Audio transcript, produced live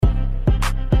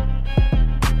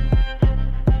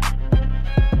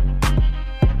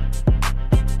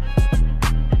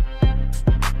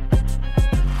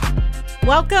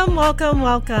Welcome, welcome,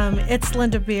 welcome. It's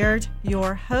Linda Beard,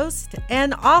 your host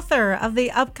and author of the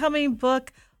upcoming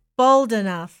book, Bold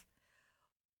Enough.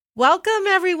 Welcome,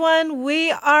 everyone.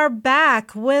 We are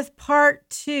back with part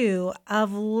 2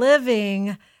 of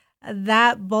Living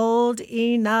That Bold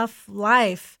Enough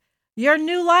Life, your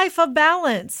new life of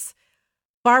balance.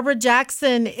 Barbara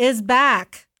Jackson is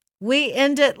back. We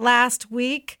ended last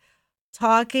week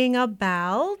talking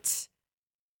about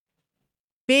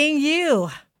being you,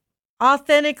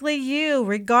 authentically you,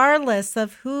 regardless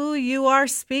of who you are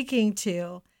speaking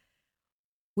to.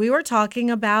 We were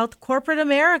talking about corporate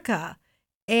America.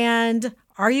 And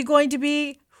are you going to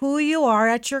be who you are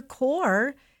at your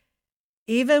core,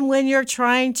 even when you're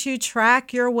trying to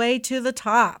track your way to the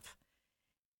top?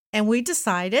 And we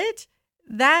decided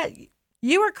that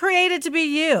you were created to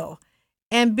be you.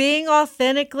 And being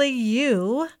authentically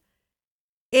you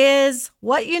is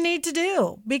what you need to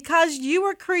do because you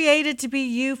were created to be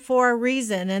you for a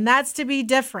reason, and that's to be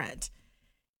different.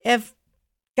 If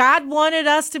God wanted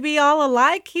us to be all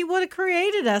alike, he would have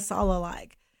created us all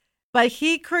alike. But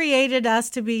he created us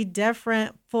to be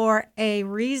different for a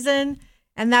reason,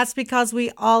 and that's because we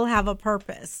all have a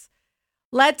purpose.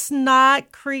 Let's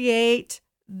not create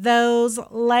those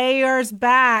layers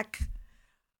back.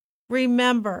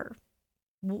 Remember,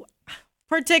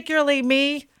 particularly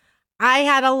me, I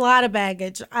had a lot of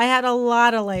baggage. I had a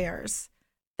lot of layers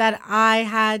that I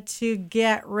had to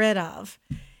get rid of.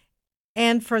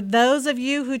 And for those of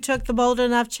you who took the Bold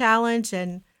Enough Challenge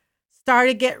and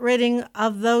started getting rid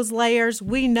of those layers,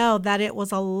 we know that it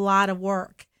was a lot of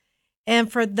work.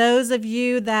 And for those of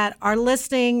you that are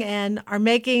listening and are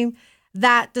making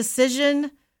that decision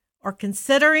or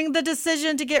considering the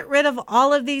decision to get rid of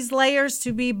all of these layers,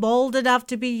 to be bold enough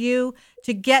to be you,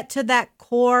 to get to that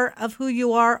core of who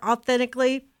you are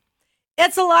authentically,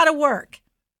 it's a lot of work.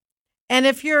 And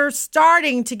if you're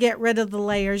starting to get rid of the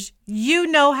layers, you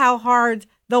know how hard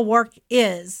the work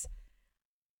is.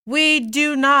 We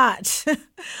do not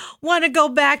want to go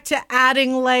back to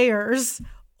adding layers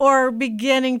or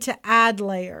beginning to add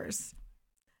layers.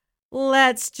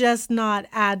 Let's just not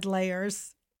add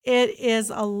layers. It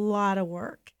is a lot of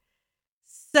work.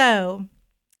 So,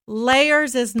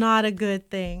 layers is not a good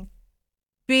thing.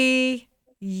 Be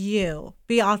you.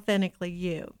 Be authentically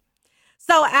you.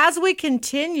 So, as we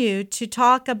continue to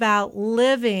talk about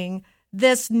living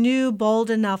this new bold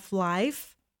enough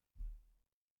life,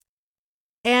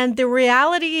 and the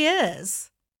reality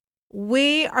is,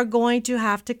 we are going to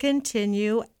have to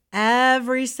continue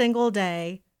every single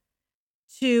day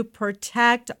to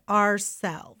protect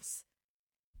ourselves.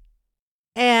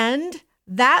 And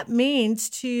that means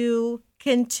to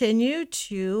continue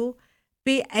to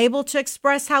be able to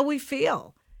express how we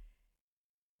feel.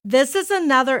 This is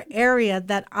another area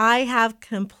that I have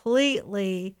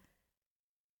completely,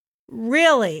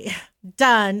 really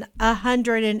done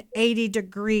 180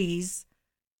 degrees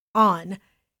on,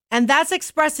 and that's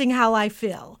expressing how I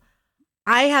feel.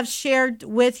 I have shared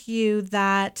with you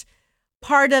that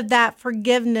part of that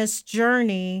forgiveness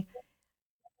journey,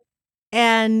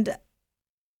 and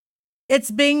it's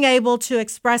being able to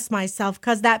express myself,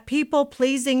 because that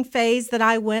people-pleasing phase that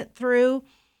I went through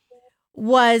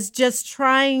was just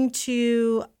trying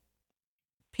to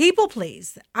people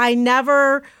please. I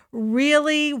never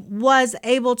really was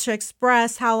able to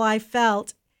express how I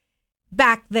felt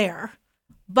back there.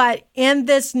 But in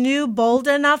this new bold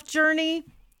enough journey,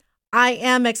 I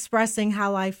am expressing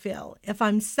how I feel. If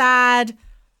I'm sad,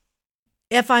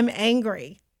 if I'm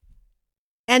angry.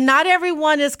 And not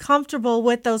everyone is comfortable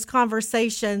with those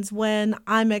conversations when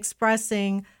I'm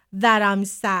expressing that I'm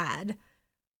sad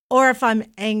or if I'm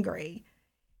angry.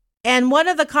 And one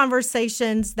of the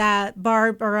conversations that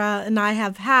Barbara and I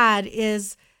have had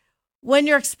is when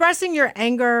you're expressing your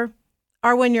anger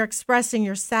or when you're expressing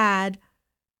your sad,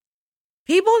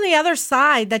 people on the other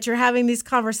side that you're having these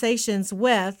conversations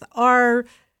with are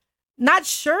not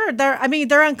sure.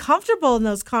 They're uncomfortable in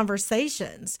those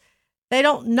conversations. They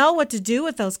don't know what to do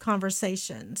with those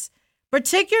conversations,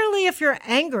 particularly if you're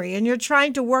angry and you're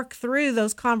trying to work through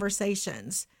those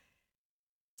conversations.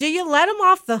 Do you let them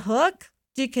off the hook?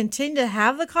 Do you continue to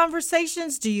have the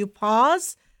conversations? Do you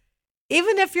pause?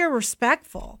 Even if you're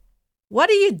respectful, what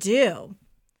do you do?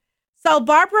 So,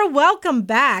 Barbara, welcome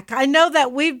back. I know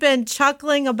that we've been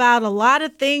chuckling about a lot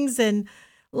of things and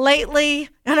lately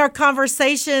in our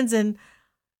conversations, and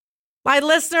my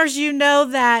listeners, you know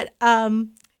that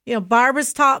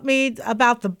Barbara's taught me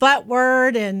about the but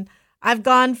word, and I've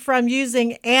gone from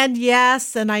using and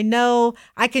yes, and I know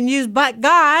I can use but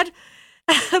God.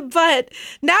 But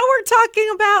now we're talking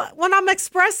about when I'm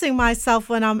expressing myself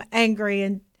when I'm angry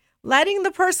and letting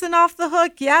the person off the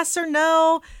hook, yes or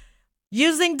no.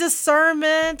 using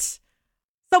discernment.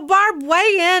 So, Barb,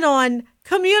 weigh in on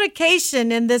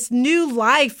communication in this new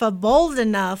life of Bold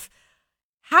Enough.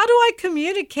 How do I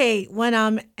communicate when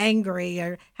I'm angry?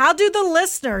 Or how do the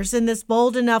listeners in this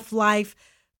Bold Enough life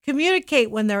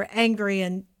communicate when they're angry?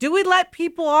 And do we let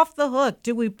people off the hook?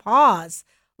 Do we pause?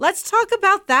 Let's talk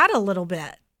about that a little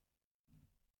bit.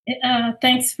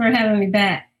 Thanks for having me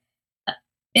back.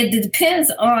 It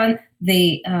depends on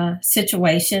the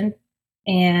situation,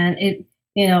 and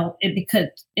it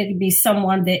could be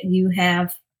someone that you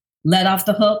have let off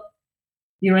the hook.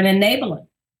 You're an enabler,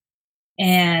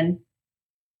 and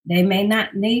they may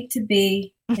not need to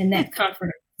be in that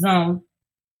comfort zone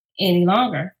any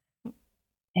longer.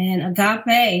 And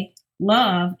agape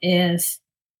love is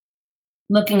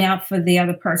looking out for the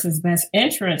other person's best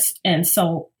interest. And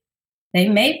so they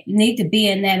may need to be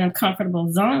in that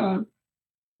uncomfortable zone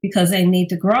because they need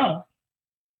to grow.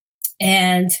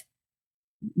 And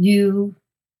you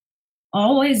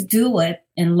always do it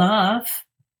in love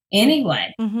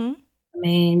anyway. Mm-hmm. I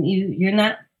mean, you're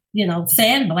not,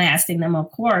 sandblasting them,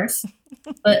 of course,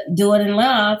 but do it in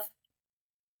love.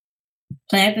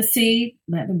 Plant the seed,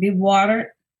 let it be watered,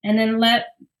 and then let,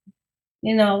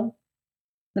 the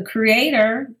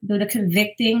Creator do the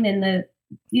convicting and the,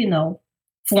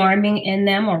 forming in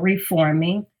them or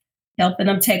reforming, helping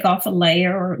them take off a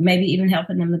layer or maybe even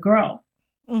helping them to grow.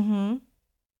 Mm-hmm.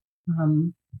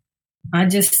 I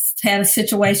just had a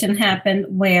situation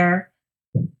happen where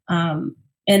in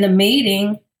the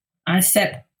meeting, I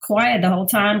sat quiet the whole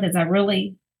time because I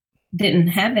really didn't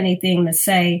have anything to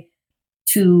say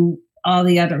to all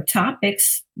the other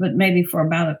topics, but maybe for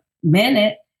about a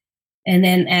minute. And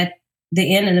then at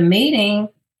the end of the meeting,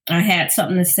 I had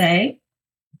something to say,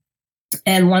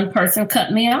 and one person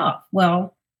cut me off.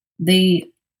 Well,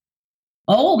 the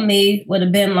old me would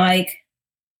have been like,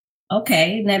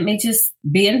 okay, let me just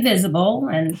be invisible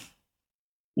and,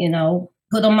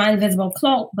 put on my invisible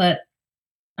cloak. But,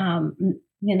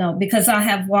 because I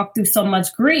have walked through so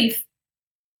much grief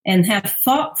and have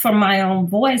fought for my own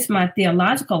voice, my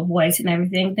theological voice and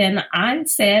everything, then I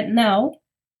said, no,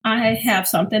 I have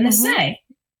something to say.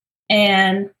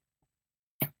 And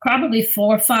probably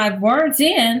 4 or 5 words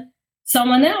in,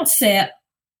 someone else said,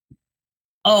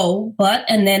 oh, but,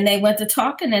 and then they went to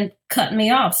talking and cut me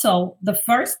off. So the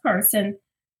first person,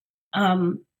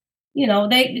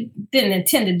 they didn't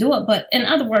intend to do it. But in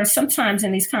other words, sometimes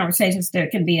in these conversations, there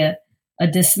can be a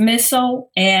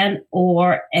dismissal and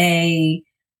or a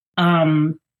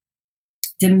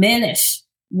diminish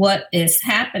what is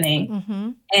happening. Mm-hmm.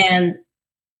 And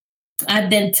I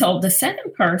then told the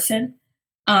second person,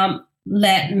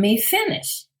 let me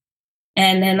finish.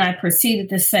 And then I proceeded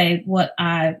to say what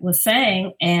I was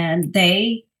saying, and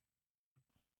they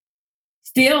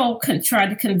still try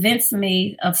to convince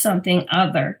me of something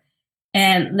other.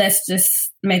 And let's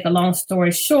just make a long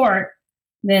story short,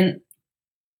 then,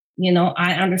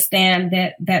 I understand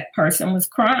that that person was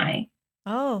crying.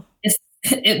 Oh.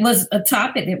 It was a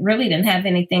topic that really didn't have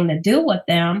anything to do with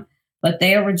them, but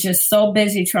they were just so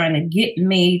busy trying to get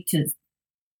me to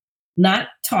not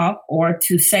talk or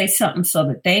to say something so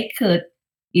that they could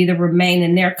either remain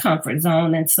in their comfort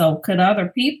zone, and so could other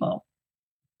people.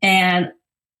 And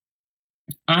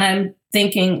I'm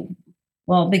thinking,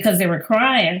 well, because they were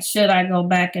crying, should I go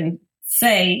back and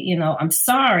say, I'm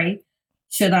sorry?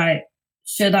 Should I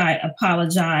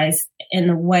apologize in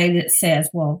a way that says,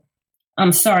 well,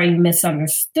 I'm sorry you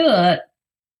misunderstood.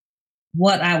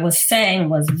 What I was saying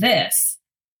was this,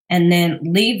 and then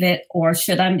leave it? Or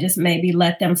should I just maybe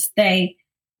let them stay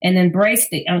and embrace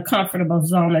the uncomfortable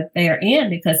zone that they're in?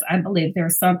 Because I believe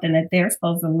there's something that they're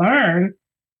supposed to learn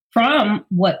from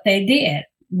what they did,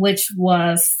 which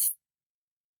was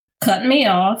cut me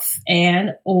off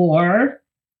and or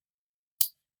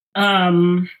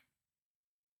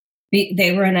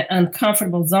they were in an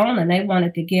uncomfortable zone and they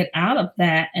wanted to get out of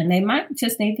that, and they might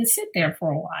just need to sit there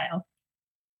for a while.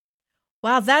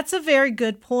 Wow, that's a very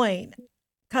good point.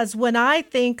 Because when I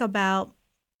think about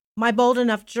my Bold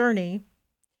Enough journey,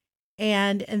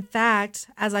 and in fact,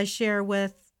 as I share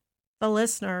with the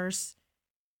listeners,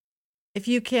 if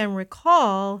you can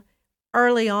recall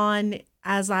early on,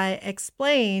 as I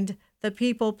explained, the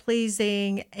people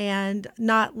pleasing and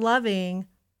not loving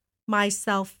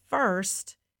myself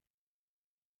first,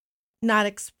 not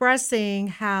expressing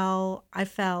how I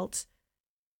felt,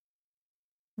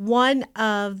 one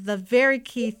of the very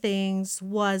key things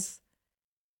was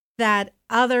that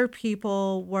other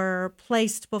people were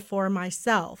placed before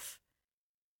myself.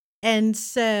 And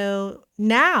so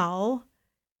now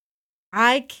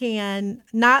I can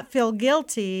not feel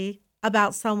guilty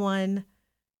about someone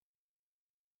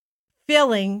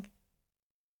feeling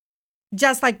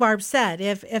just like Barb said,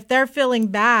 if they're feeling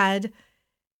bad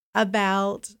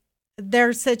about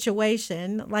their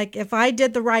situation, like if I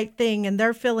did the right thing and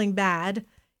they're feeling bad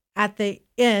at the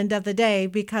end of the day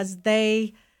because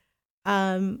they're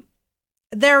in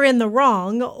the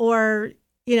wrong, or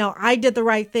I did the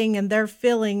right thing and they're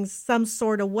feeling some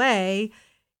sort of way,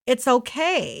 it's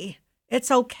okay. It's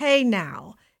okay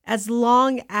now, as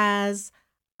long as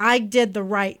I did the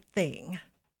right thing.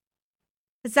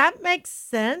 Does that make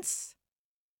sense?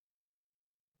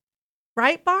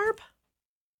 Right, Barb?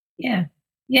 Yeah.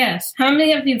 Yes. How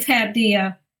many of you have had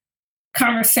the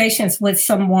conversations with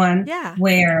someone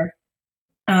where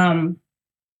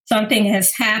something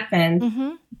has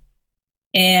happened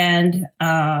and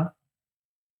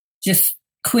just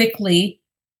quickly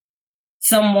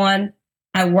someone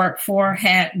I work for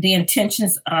had the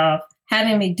intentions of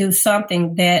having me do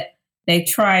something that they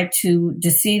tried to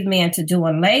deceive me into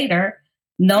doing later,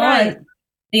 knowing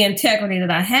the integrity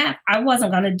that I have, I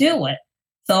wasn't going to do it.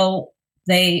 So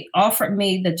they offered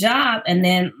me the job, and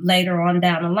then later on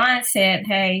down the line said,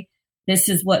 hey, this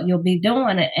is what you'll be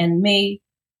doing. And me,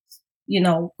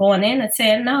 going in and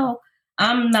saying, no,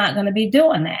 I'm not going to be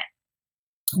doing that.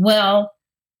 Well,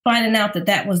 finding out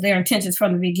that was their intentions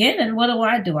from the beginning, what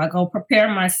do? I go prepare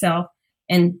myself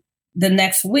and the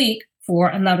next week for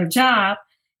another job.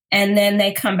 And then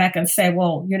they come back and say,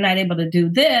 well, you're not able to do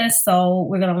this, so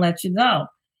we're going to let you go.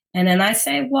 And then I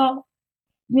say, well,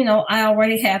 I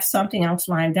already have something else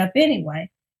lined up anyway.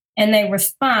 And they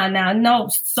respond. Now, I know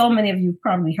so many of you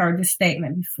probably heard this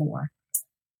statement before.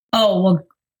 Oh,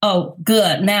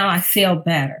 good. Now I feel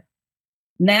better.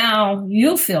 Now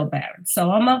you feel better.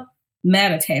 So I'm a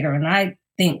meditator and I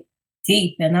think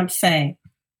deep and I'm saying,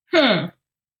 well,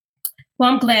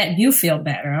 I'm glad you feel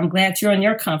better. I'm glad you're in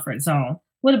your comfort zone.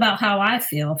 What about how I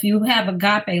feel? If you have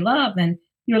agape love and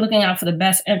you're looking out for the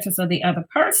best interest of the other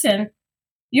person,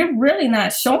 you're really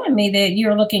not showing me that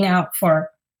you're looking out for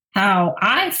how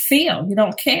I feel. You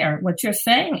don't care. What you're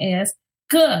saying is,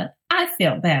 good, I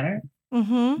feel better.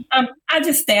 I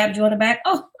just stabbed you in the back.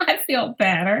 Oh, I feel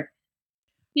better.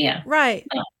 Yeah. Right.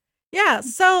 Yeah.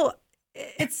 So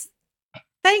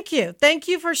thank you. Thank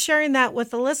you for sharing that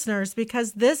with the listeners,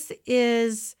 because this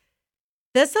is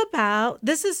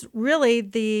really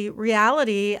the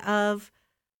reality of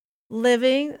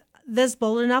living this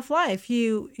bold enough life.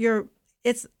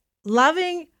 It's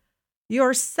loving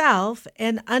yourself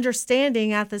and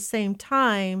understanding at the same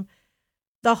time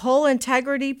the whole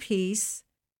integrity piece,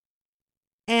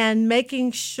 and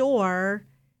making sure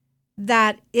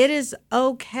that it is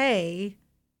okay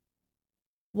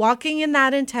walking in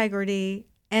that integrity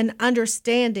and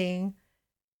understanding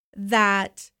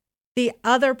that the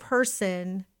other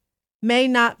person may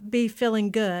not be feeling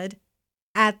good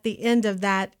at the end of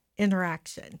that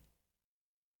interaction.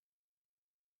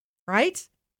 Right?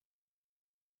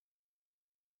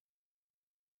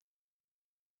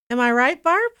 Am I right,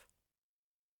 Barb?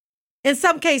 In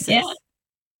some cases.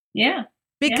 Yeah.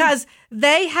 Because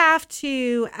they have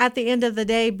to, at the end of the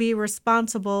day, be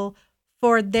responsible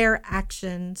for their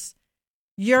actions.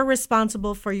 You're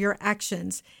responsible for your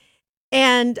actions.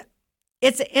 And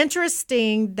it's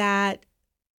interesting that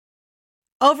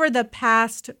over the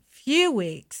past few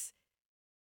weeks,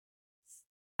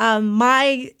 in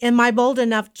my bold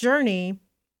enough journey,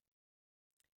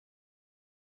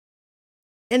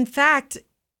 in fact,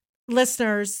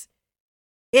 listeners,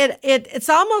 it's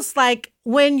almost like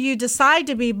when you decide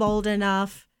to be bold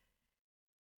enough,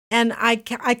 and I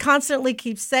constantly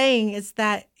keep saying it's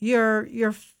that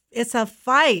it's a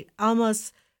fight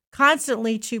almost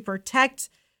constantly to protect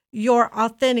your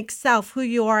authentic self, who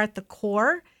you are at the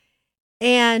core.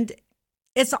 And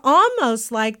it's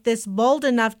almost like this bold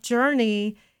enough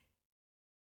journey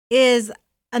is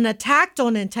an attack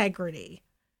on integrity,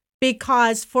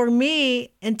 because for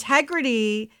me,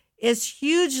 integrity is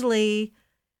hugely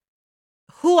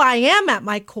who I am at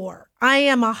my core. I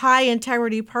am a high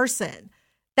integrity person.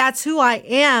 That's who I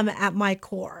am at my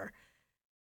core.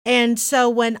 And so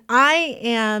when I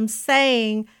am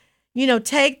saying,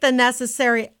 take the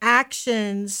necessary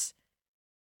actions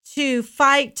to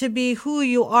fight to be who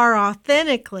you are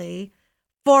authentically,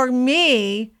 for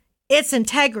me, it's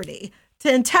integrity.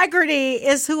 Integrity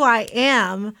is who I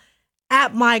am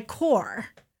at my core.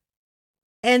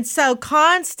 And so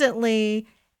constantly,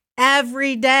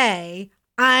 every day,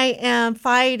 I am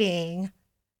fighting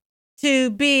to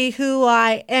be who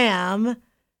I am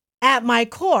at my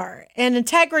core. And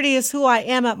integrity is who I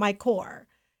am at my core.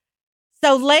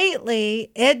 So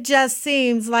lately, it just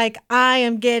seems like I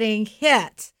am getting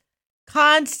hit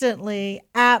constantly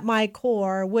at my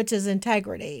core, which is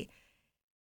integrity.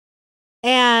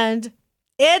 And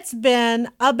it's been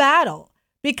a battle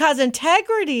because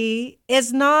integrity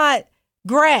is not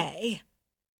gray.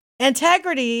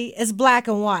 Integrity is black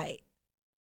and white.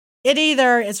 It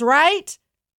either is right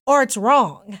or it's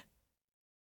wrong.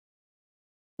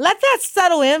 Let that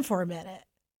settle in for a minute.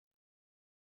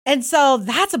 And so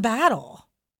that's a battle.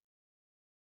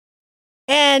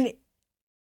 And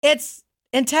it's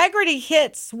integrity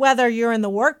hits whether you're in the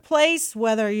workplace,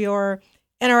 whether you're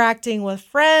interacting with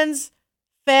friends,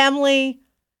 family,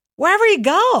 wherever you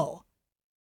go.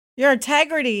 Your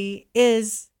integrity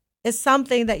is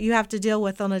something that you have to deal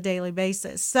with on a daily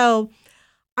basis. So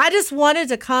I just wanted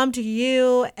to come to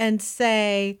you and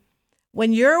say,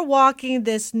 when you're walking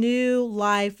this new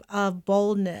life of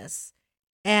boldness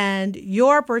and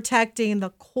you're protecting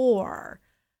the core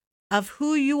of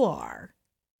who you are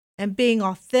and being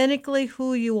authentically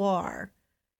who you are,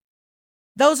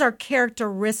 those are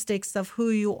characteristics of who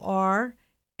you are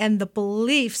and the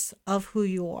beliefs of who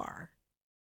you are.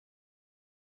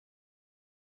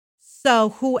 So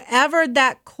whoever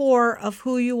that core of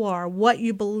who you are, what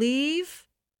you believe,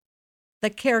 the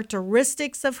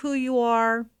characteristics of who you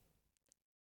are.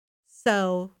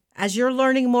 So as you're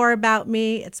learning more about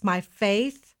me, it's my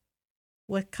faith.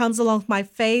 What comes along with my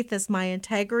faith is my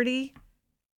integrity.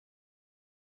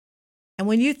 And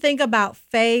when you think about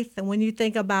faith and when you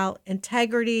think about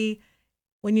integrity,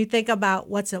 when you think about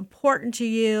what's important to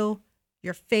you,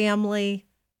 your family,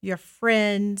 your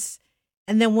friends,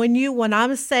 and then when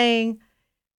I'm saying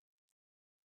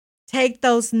take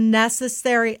those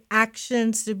necessary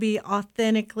actions to be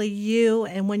authentically you,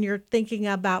 and when you're thinking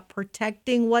about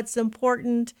protecting what's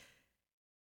important,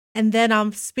 and then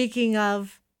I'm speaking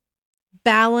of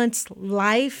balanced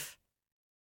life,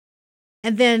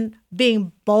 and then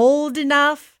being bold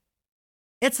enough,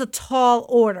 it's a tall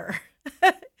order.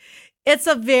 It's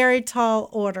a very tall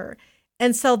order.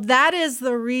 And so that is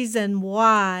the reason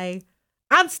why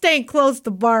I'm staying close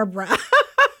to Barbara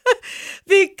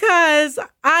because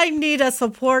I need a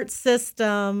support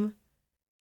system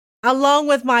along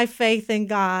with my faith in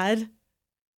God.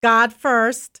 God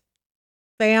first,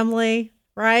 family,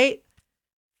 right?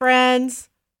 Friends,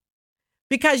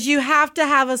 because you have to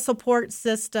have a support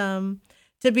system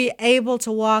to be able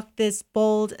to walk this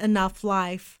bold enough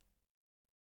life.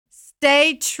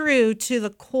 Stay true to the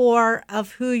core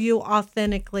of who you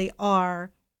authentically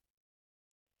are.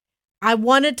 I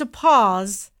wanted to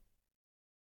pause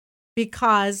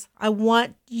because I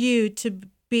want you to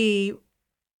be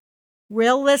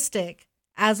realistic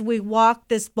as we walk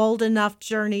this bold enough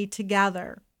journey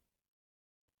together.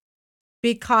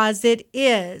 Because it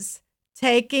is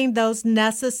taking those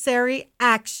necessary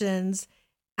actions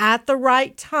at the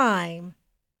right time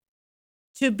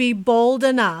to be bold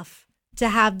enough to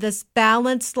have this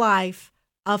balanced life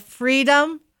of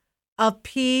freedom, of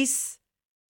peace,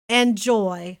 and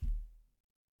joy.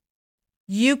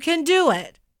 You can do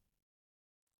it,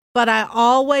 but I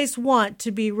always want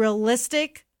to be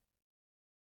realistic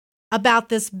about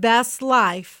this best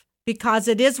life because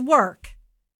it is work,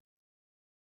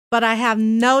 but I have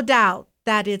no doubt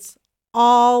that it's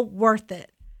all worth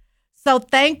it. So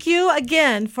thank you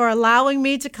again for allowing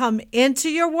me to come into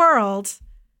your world.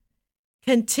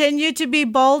 Continue to be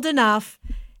bold enough,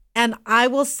 and I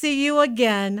will see you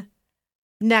again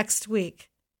next week.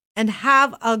 And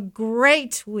have a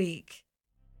great week.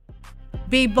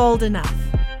 Be bold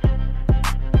enough.